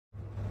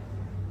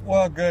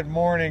Well, good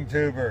morning,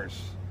 tubers.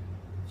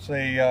 It's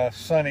a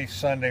sunny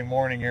Sunday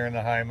morning here in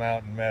the high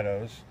mountain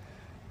meadows.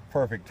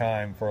 Perfect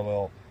time for a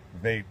little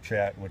vape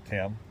chat with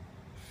Tim.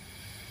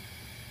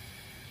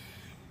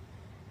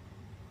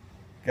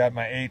 Got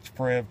my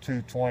H-Priv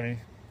 220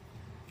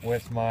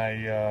 with my,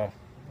 what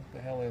the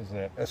hell is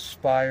that?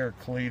 Aspire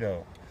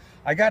Cleto.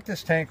 I got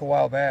this tank a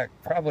while back,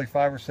 probably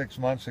 5 or 6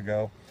 months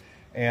ago,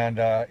 and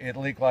it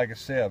leaked like a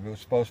sieve. It was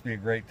supposed to be a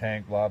great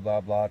tank, blah,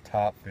 blah, blah,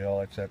 top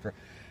fill, etc.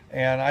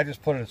 And I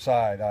just put it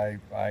aside.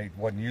 I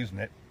wasn't using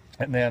it.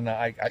 And then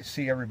I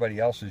see everybody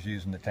else is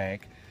using the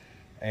tank,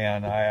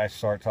 and I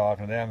start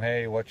talking to them.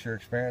 Hey, what's your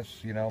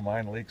experience? You know,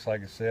 mine leaks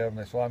like a sieve. And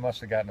they said, well, I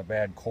must have gotten a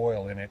bad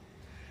coil in it,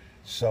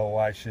 so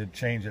I should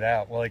change it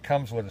out. Well, it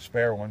comes with a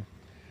spare one.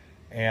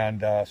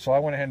 And so I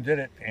went ahead and did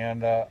it,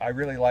 and I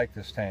really like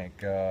this tank.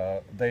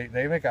 They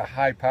make a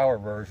high power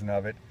version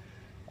of it.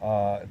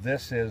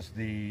 This is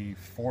the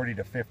 40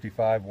 to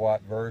 55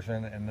 watt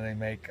version, and then they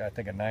make, I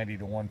think, a 90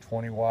 to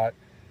 120 watt.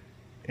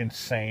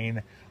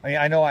 Insane. I mean,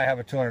 I know I have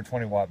a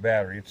 220 watt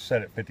battery. It's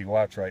set at 50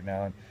 watts right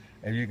now,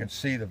 and you can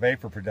see the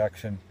vapor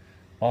production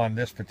on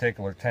this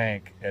particular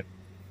tank at,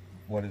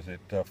 what is it,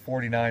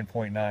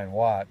 49.9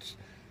 watts.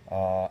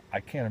 I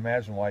can't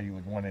imagine why you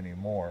would want any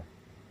more.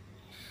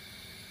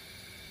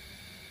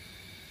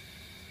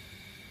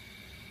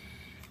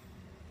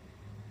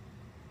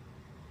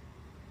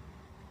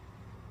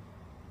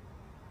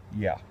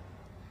 Yeah,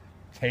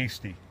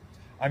 tasty.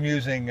 I'm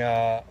using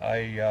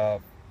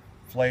a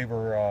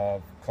flavor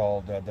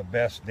called the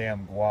Best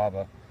Damn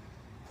Guava.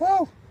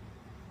 Whew!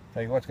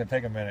 Tell you what, it's going to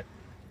take a minute.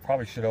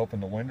 Probably should open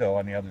the window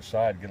on the other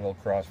side, get a little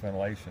cross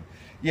ventilation.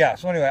 Yeah.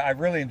 So anyway, I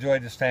really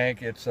enjoyed this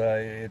tank. It's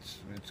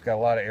got a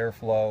lot of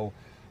airflow.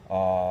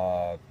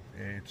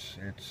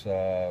 It's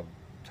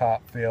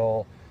top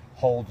fill,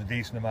 holds a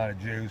decent amount of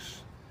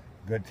juice.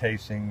 Good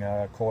tasting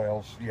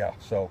coils. Yeah.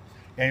 So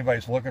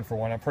anybody's looking for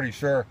one, I'm pretty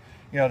sure.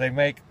 You know, they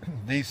make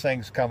these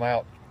things come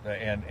out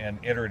in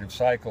iterative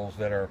cycles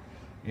that are,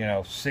 you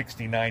know,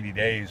 60, 90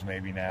 days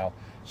maybe now.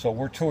 So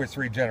we're 2 or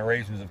 3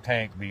 generations of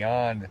tank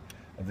beyond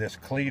this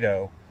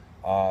Cleto.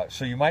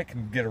 So you might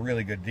can get a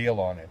really good deal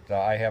on it.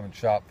 I haven't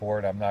shopped for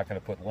it. I'm not going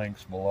to put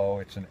links below.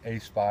 It's an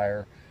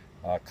Aspire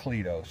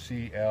Cleto,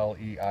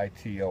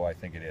 C-L-E-I-T-O, I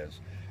think it is.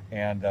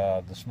 And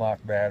the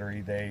Smock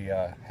battery, they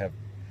have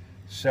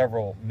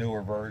several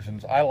newer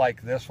versions. I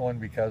like this one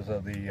because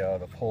of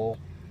the pull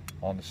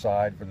on the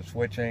side for the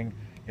switching.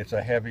 It's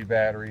a heavy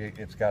battery.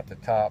 It's got the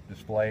top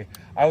display.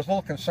 I was a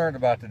little concerned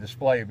about the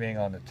display being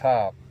on the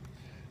top,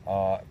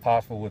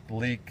 possible with a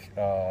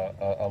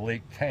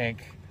leak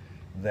tank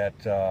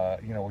that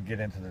you know, would get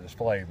into the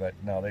display. But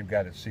no, they've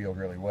got it sealed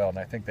really well, and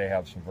I think they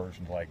have some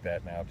versions like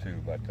that now too.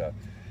 But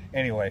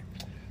anyway,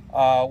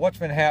 what's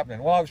been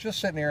happening? Well, I was just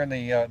sitting here in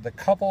the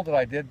couple that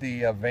I did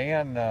the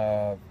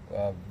van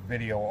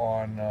video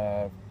on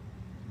a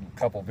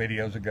couple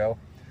videos ago.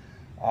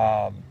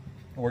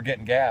 We're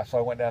getting gas, so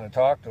I went down and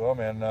talked to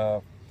them,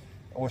 and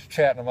was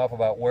chatting them up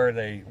about where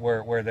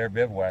they're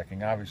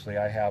bivouacking. Obviously,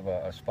 I have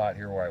a spot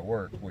here where I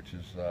work, which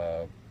is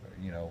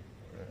you know,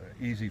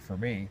 easy for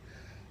me,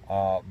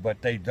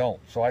 but they don't.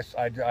 So I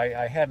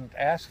hadn't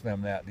asked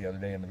them that the other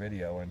day in the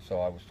video, and so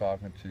I was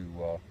talking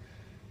to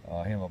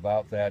him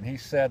about that, and he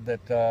said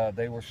that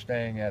they were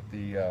staying at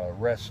the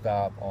rest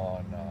stop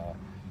on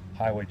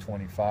Highway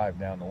 25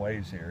 down the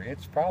ways here.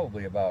 It's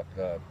probably about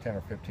 10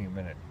 or 15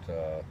 minute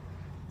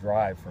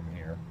drive from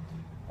here.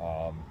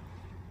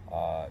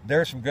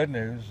 There's some good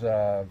news.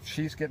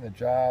 She's getting a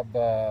job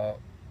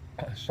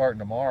starting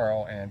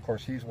tomorrow, and of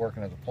course he's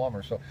working as a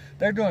plumber, so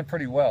they're doing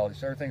pretty well.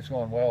 Everything's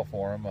going well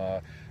for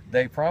them.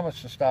 They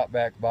promised to stop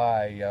back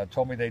by,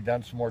 told me they'd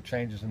done some more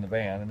changes in the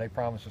van, and they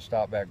promised to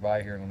stop back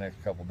by here in the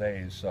next couple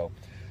days. So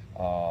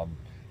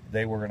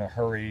they were going to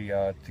hurry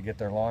to get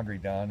their laundry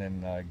done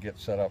and get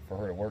set up for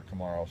her to work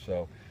tomorrow.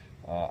 So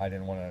I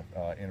didn't want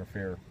to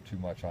interfere too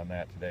much on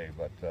that today,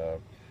 but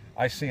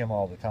I see them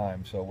all the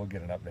time, so we'll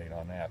get an update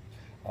on that.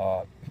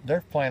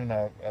 They're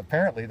planning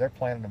apparently they're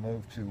planning to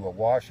move to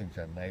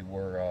Washington.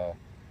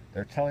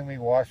 They're telling me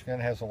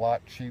Washington has a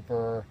lot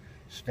cheaper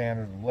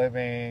standard of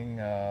living,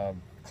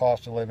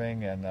 cost of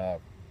living, and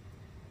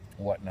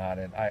whatnot.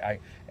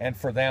 And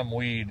for them,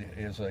 weed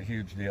is a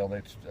huge deal.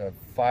 It's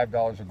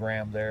 $5 a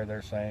gram there,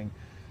 they're saying.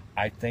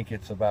 I think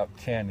it's about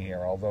 10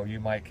 here, although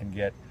you can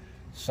get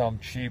some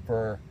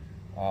cheaper,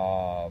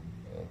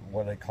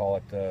 what do they call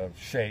it, the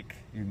shake.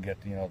 You can get,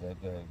 you know,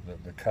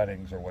 the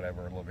cuttings or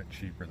whatever a little bit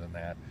cheaper than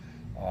that.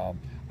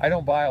 I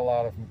don't buy a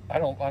lot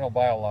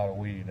of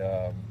weed.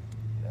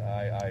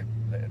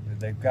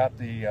 They've got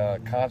the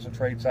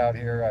concentrates out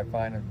here. I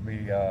find them to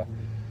be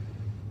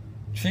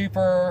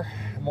cheaper,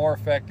 more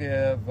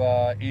effective,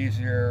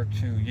 easier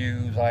to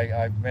use.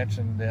 I've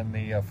mentioned in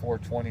the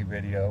 420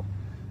 video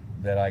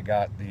that I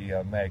got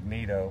the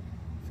Magneto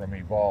from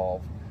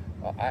Evolve.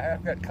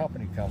 I've got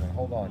company coming.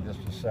 Hold on just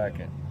a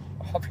second.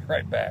 I'll be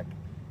right back.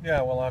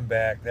 Yeah, well, I'm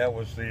back. That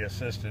was the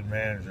assistant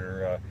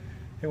manager.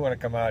 He wanted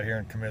to come out here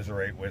and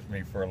commiserate with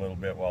me for a little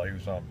bit while he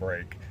was on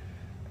break.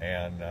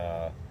 And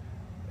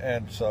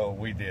And so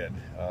we did.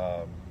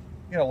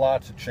 You know,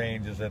 lots of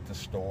changes at the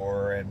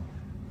store, and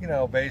you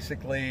know,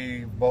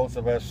 basically both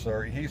of us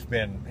are. He's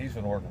been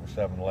working for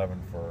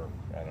 7-Eleven for,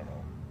 I don't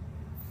know,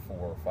 4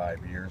 or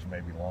 5 years,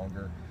 maybe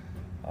longer.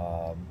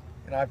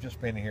 And I've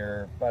just been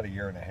here about 1.5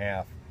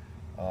 years.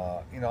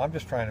 You know, I'm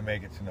just trying to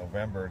make it to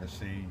November to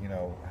see, you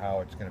know,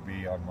 how it's going to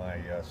be on my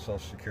Social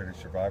Security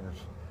survivors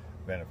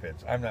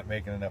benefits. I'm not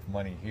making enough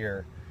money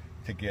here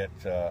to get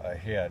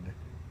ahead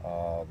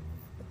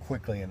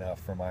quickly enough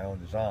for my own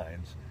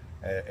designs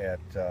at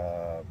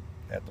the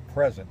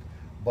present,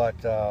 but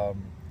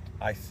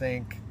I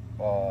think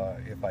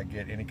if I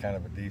get any kind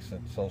of a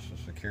decent Social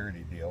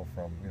Security deal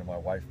from, you know, my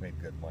wife made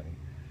good money,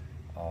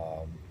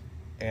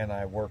 and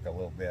I work a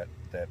little bit,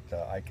 that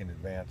I can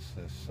advance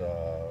this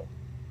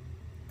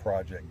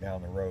project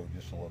down the road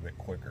just a little bit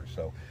quicker.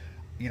 So,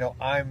 you know,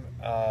 I'm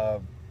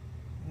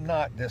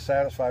not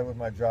dissatisfied with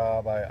my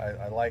job.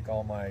 I like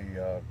all my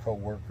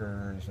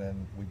co-workers,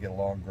 and we get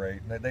along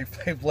great. And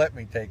they've let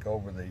me take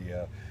over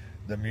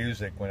the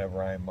music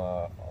whenever I'm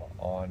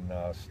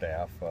on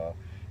staff.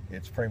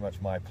 It's pretty much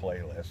my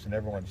playlist, and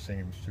everyone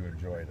seems to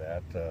enjoy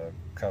that,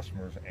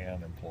 customers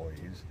and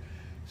employees.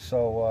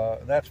 So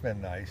that's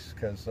been nice,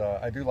 because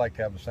I do like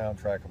to have the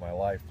soundtrack of my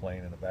life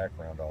playing in the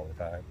background all the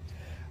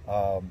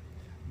time.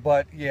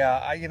 But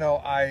yeah, you know,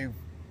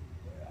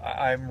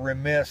 I'm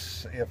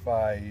remiss if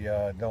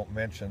I don't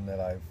mention that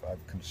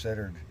I've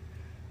considered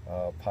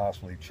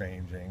possibly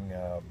changing,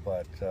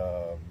 but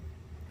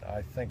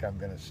I think I'm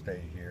going to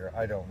stay here.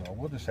 I don't know.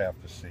 We'll just have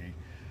to see.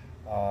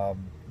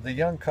 The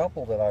young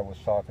couple that I was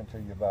talking to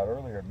you about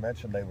earlier had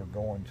mentioned they were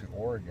going to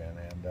Oregon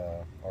and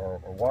or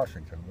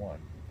Washington.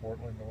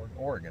 Portland,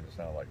 Oregon. It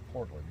sounded like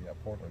Portland. Yeah,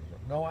 Portland.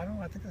 No, I don't.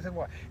 I think they said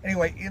Washington.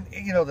 Anyway,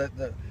 you know,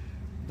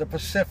 the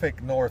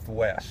Pacific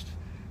Northwest.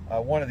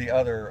 One of the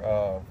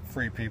other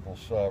free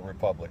people's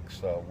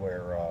republics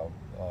where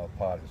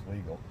pot is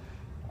legal.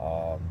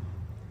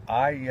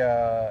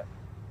 I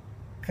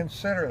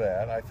consider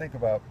that. I think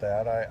about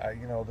that.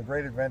 You know, the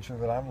great adventure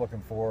that I'm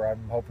looking for,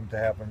 I'm hoping to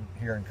happen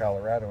here in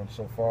Colorado, and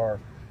so far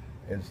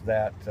is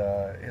that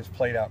is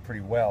played out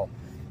pretty well.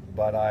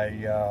 But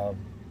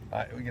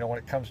you know, when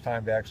it comes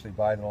time to actually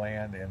buy the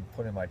land and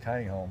put in my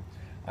tiny home,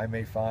 I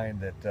may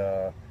find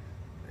that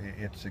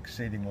it's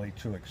exceedingly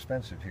too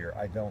expensive here.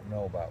 I don't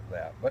know about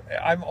that, but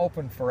I'm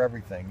open for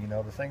everything. You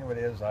know, the thing of it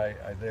is,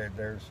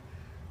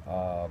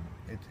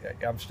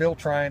 I'm still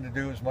trying to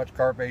do as much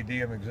carpe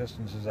diem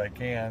existence as I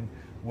can,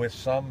 with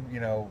some, you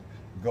know,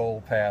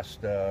 goal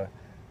past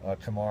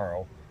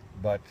tomorrow.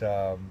 But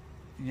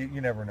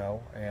you never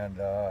know, and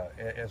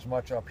as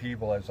much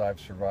upheaval as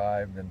I've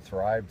survived and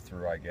thrived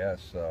through, I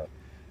guess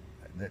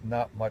that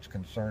not much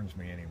concerns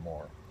me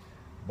anymore.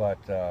 But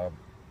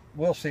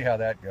we'll see how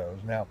that goes.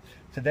 Now,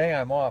 today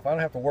I'm off. I don't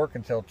have to work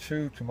until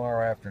 2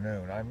 tomorrow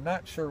afternoon. I'm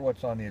not sure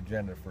what's on the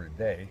agenda for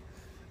today,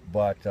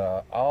 but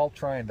I'll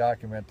try and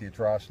document the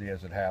atrocity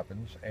as it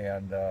happens,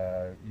 and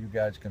you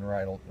guys can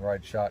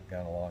ride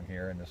shotgun along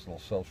here in this little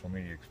social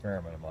media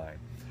experiment of mine.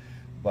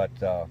 But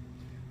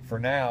for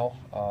now,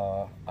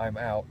 I'm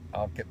out.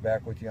 I'll get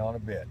back with you on a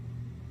bit.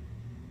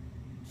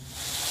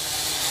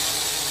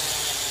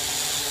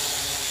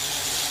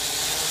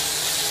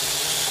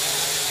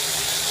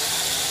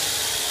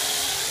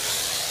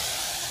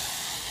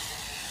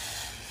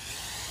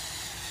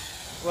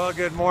 Well,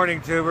 good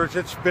morning, tubers.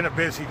 It's been a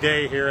busy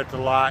day here at the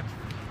lot.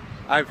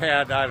 I've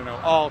had, I don't know,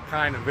 all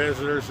kind of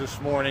visitors this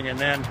morning, and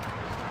then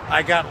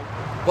I got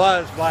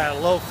buzzed by a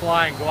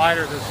low-flying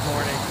glider this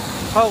morning.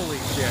 Holy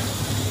shit.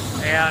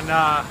 And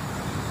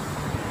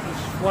this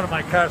is one of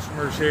my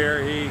customers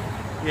here.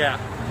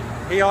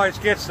 He always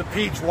gets the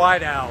peach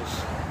white owls.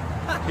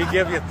 He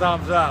gives you a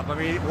thumbs up. I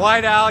mean,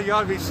 white owl, you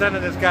ought to be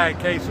sending this guy a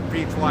case of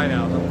peach white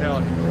owls, I'm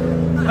telling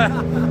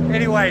you.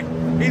 Anyway,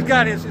 he's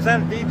got his, is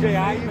that a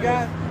DJI you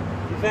got?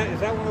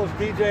 Is that one of those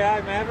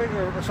DJI Maverick,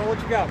 or so? What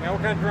you got, man?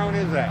 What kind of drone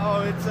is that?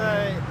 Oh, it's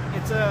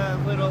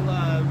a little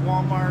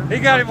Walmart. He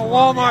got him a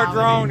Walmart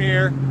drone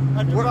here.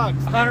 $100.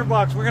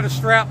 $100. We're gonna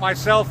strap my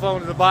cell phone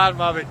to the bottom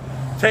of it,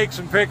 take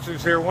some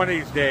pictures here one of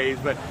these days.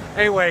 But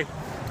anyway,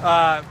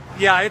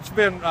 yeah, it's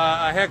been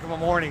a heck of a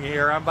morning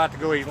here. I'm about to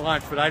go eat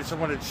lunch, but I just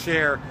wanted to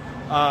share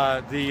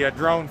the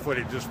drone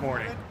footage this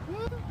morning.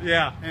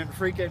 Yeah. And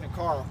freak in the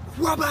car.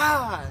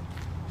 Wabba!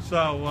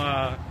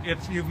 So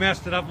you've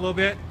messed it up a little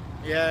bit.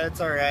 Yeah, it's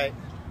all right.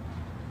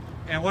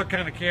 And what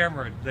kind of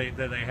camera do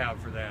they have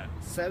for that?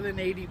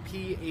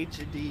 780p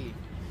HD.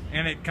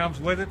 And it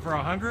comes with it for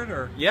 100,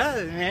 or? Yeah,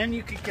 and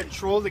you can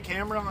control the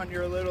camera on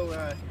your little.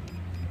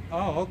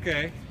 Oh,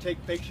 okay.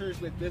 Take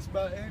pictures with this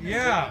button.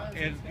 Yeah,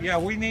 and yeah,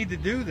 we need to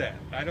do that.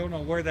 I don't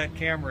know where that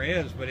camera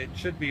is, but it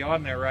should be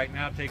on there right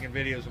now, taking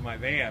videos of my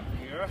van.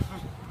 Yeah.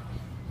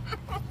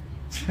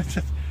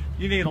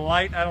 You need a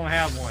light? I don't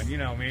have one. You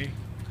know me.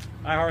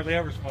 I hardly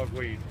ever smoke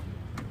weed.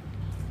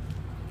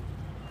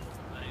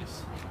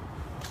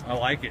 I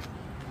like it.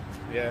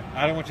 Yeah.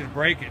 I don't want you to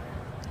break it.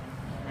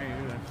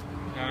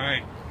 All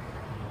right.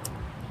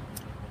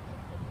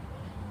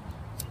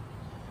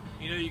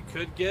 You know, you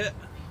could get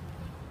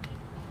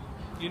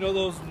You know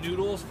those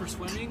noodles for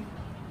swimming?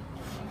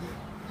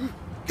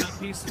 Cut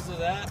pieces of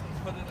that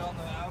and put it on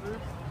the outer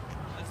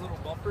as little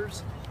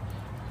bumpers.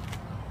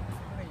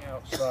 Sitting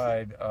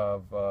outside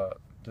of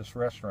this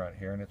restaurant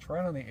here, and it's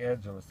right on the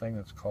edge of a thing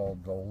that's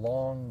called the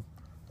Long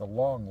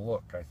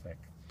Look, I think.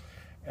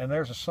 And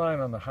there's a sign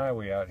on the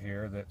highway out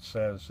here that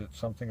says it's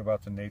something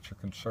about the Nature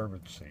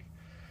Conservancy.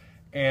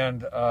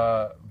 And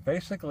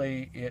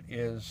basically it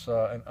is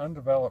an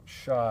undeveloped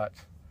shot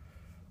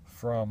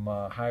from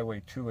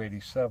Highway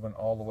 287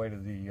 all the way to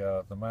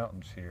the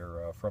mountains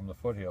here from the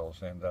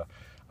foothills. And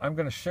I'm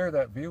going to share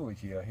that view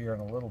with you here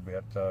in a little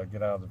bit,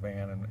 get out of the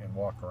van and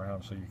walk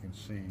around so you can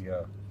see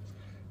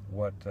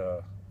what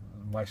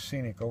my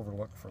scenic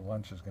overlook for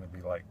lunch is going to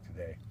be like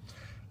today.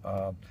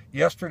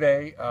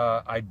 Yesterday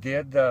I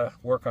did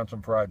work on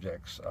some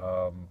projects,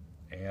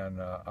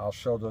 and I'll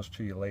show those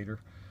to you later.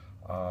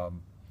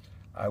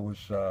 I was,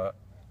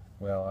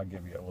 well, I'll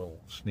give you a little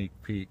sneak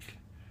peek.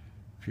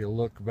 If you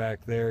look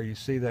back there, you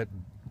see that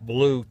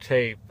blue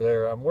tape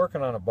there. I'm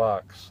working on a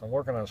box. I'm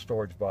working on a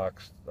storage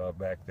box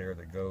back there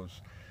that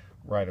goes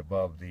right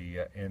above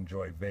the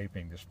Enjoy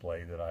vaping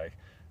display that I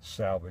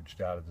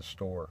salvaged out of the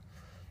store.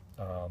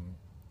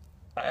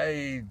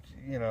 You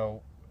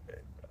know,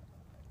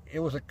 it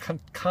was a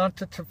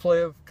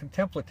contemplative.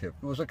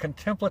 It was a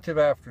contemplative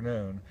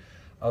afternoon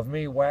of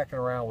me whacking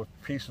around with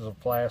pieces of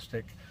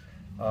plastic,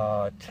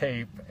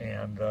 tape,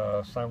 and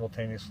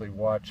simultaneously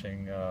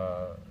watching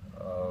a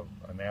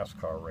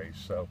NASCAR race.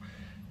 So,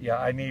 yeah,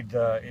 I need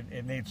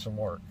it needs some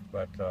work,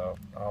 but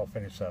I'll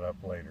finish that up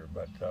later.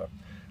 But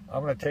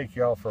I'm going to take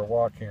you all for a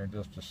walk here in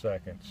just a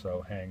second.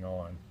 So hang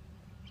on.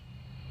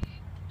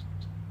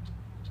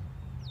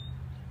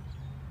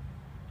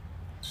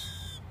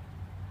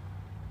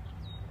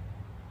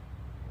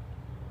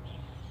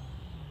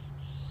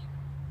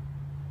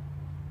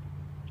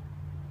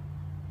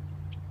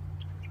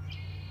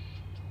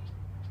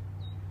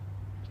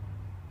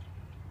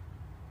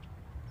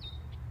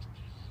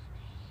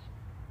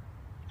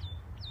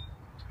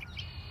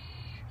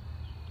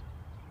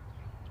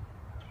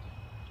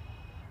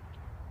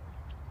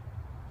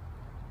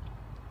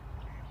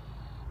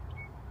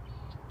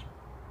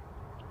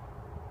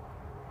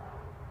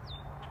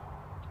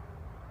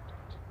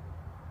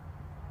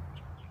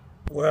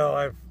 Well,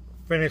 I've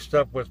finished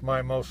up with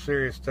my most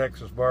serious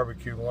Texas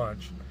barbecue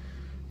lunch,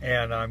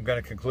 and I'm going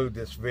to conclude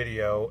this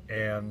video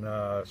and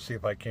see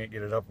if I can't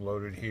get it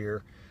uploaded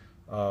here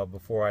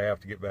before I have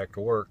to get back to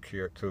work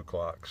here at 2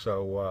 o'clock.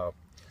 So,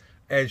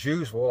 as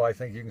usual, I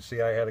think you can see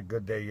I had a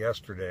good day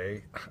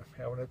yesterday. I'm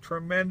having a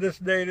tremendous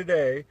day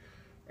today,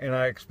 and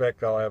I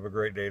expect I'll have a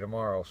great day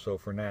tomorrow. So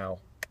for now,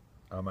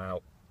 I'm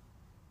out.